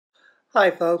Hi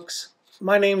folks,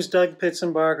 my name's Doug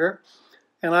Pitzenbarger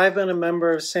and I've been a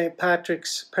member of St.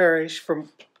 Patrick's Parish for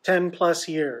 10 plus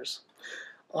years.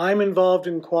 I'm involved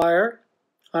in choir,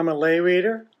 I'm a lay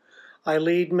reader, I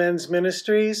lead men's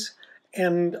ministries,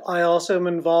 and I also am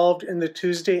involved in the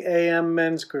Tuesday AM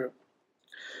men's group.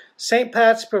 St.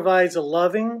 Pat's provides a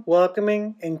loving,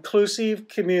 welcoming, inclusive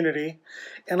community,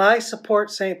 and I support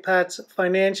St. Pat's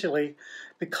financially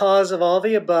because of all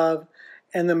the above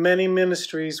and the many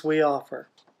ministries we offer.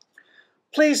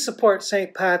 Please support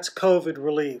St. Pat's COVID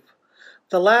relief.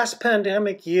 The last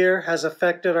pandemic year has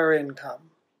affected our income.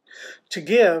 To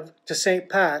give to St.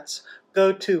 Pat's,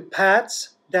 go to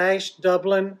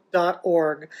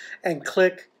pats-dublin.org and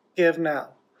click Give Now.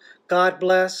 God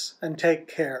bless and take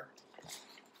care.